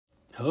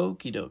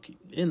Okie dokie.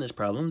 In this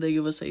problem, they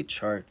give us a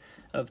chart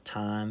of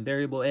time,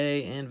 variable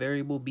A and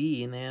variable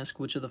B, and they ask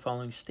which of the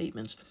following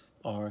statements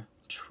are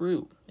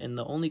true. And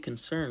the only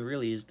concern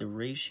really is the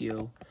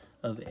ratio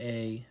of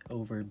A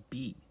over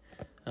B.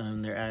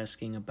 They're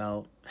asking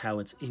about how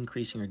it's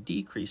increasing or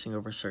decreasing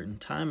over certain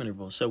time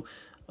intervals. So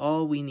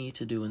all we need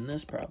to do in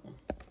this problem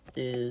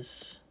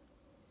is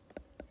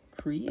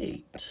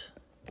create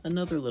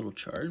another little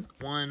chart,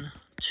 1,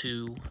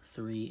 2,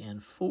 3,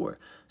 and 4.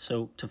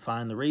 So to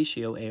find the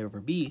ratio A over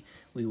B,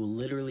 we will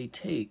literally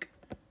take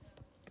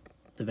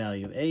the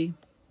value of A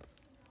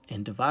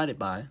and divide it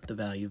by the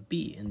value of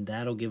B, and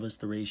that'll give us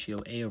the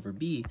ratio A over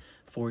B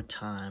for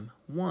time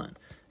 1.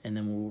 And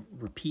then we'll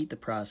repeat the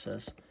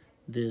process,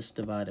 this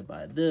divided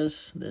by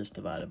this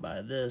divided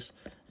by this,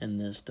 and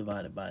this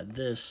divided by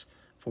this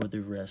for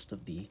the rest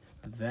of the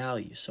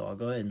values. So I'll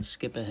go ahead and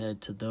skip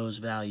ahead to those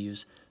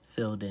values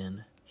filled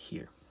in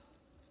here.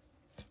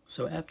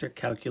 So after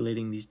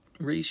calculating these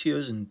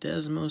ratios in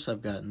Desmos,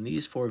 I've gotten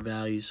these 4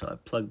 values, so I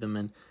plugged them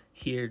in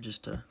here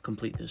just to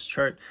complete this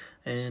chart.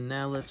 And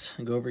now let's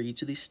go over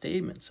each of these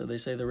statements. So they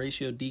say the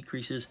ratio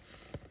decreases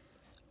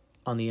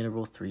on the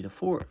interval 3 to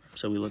 4.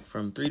 So we look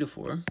from 3 to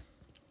 4,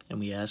 and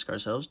we ask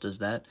ourselves, does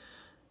that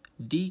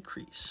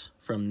decrease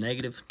from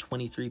negative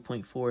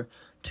 23.4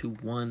 to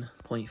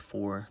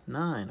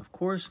 1.49? Of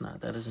course not.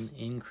 That is an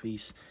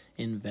increase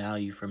in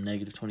value from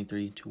negative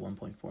 23 to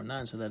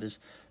 1.49, so that is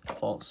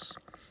false.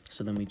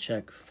 So then we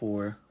check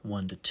for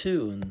 1 to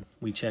 2, and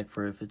we check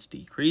for if it's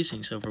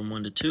decreasing. So from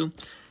 1 to 2,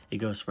 it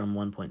goes from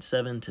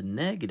 1.7 to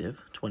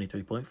negative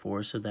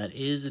 23.4, so that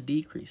is a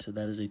decrease. So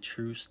that is a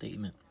true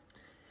statement.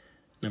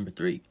 Number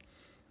 3,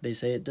 they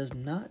say it does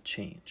not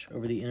change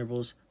over the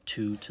intervals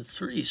 2 to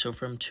 3. So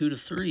from 2 to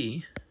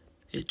 3,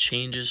 it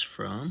changes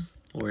from,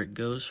 or it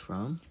goes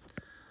from,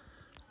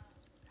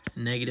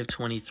 negative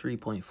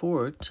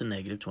 23.4 to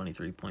negative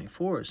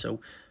 23.4.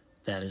 So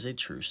that is a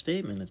true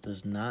statement. It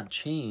does not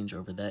change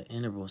over that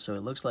interval. So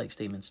it looks like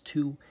statements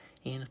 2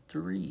 and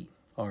 3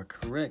 are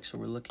correct. So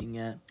we're looking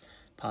at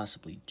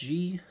possibly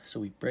G.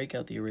 So we break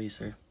out the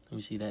eraser and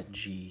we see that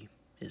G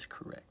is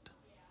correct.